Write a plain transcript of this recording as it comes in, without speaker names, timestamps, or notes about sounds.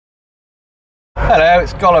Hello,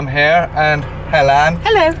 it's Gollum here, and Helen.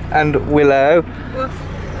 Hello. And Willow.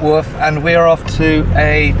 Woof. Woof. And we're off to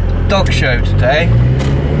a dog show today.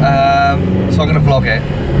 So I'm going to vlog it.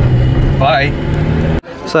 Bye.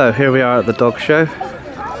 So here we are at the dog show.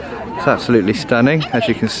 It's absolutely stunning, as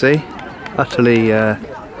you can see. Utterly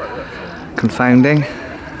confounding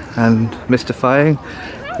and mystifying.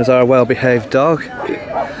 There's our well-behaved dog.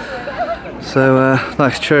 So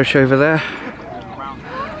nice church over there.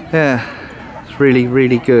 Yeah, it's really,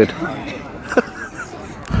 really good.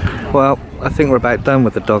 Well, I think we're about done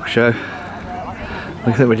with the dog show.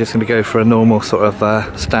 I think we're just going to go for a normal sort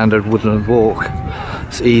of standard woodland walk.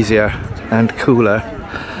 It's easier and cooler.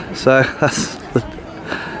 So that's the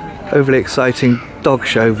overly exciting dog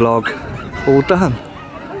show vlog all done.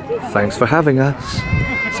 Thanks for having us.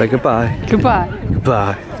 Say goodbye. Goodbye.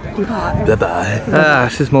 Goodbye. Goodbye. Bye-bye.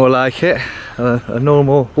 This is more like it. A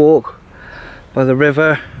normal walk by the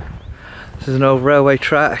river. This is an old railway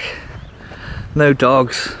track. No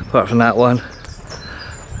dogs, apart from that one.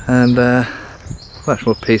 And much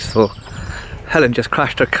more peaceful. Helen just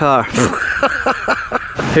crashed her car.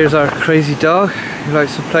 Here's our crazy dog who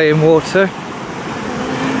likes to play in water.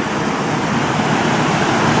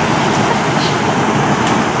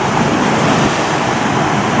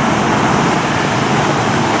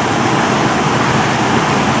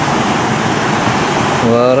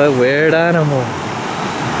 What a weird animal.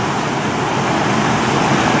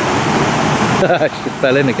 She just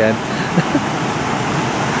fell in again.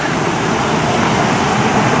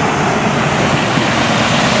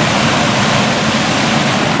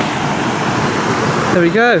 There we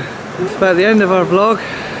go. It's about the end of our vlog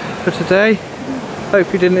for today.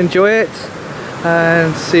 Hope you didn't enjoy it,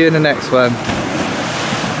 and see you in the next one.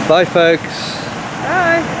 Bye folks.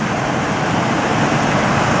 Bye.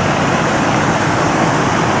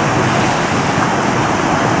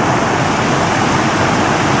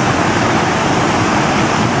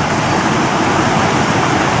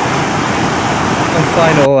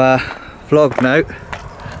 Final vlog note.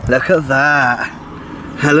 Look at that.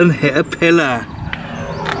 Helen hit a pillar.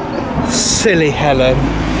 Silly Helen.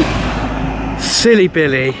 Silly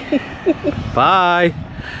Billy. Bye.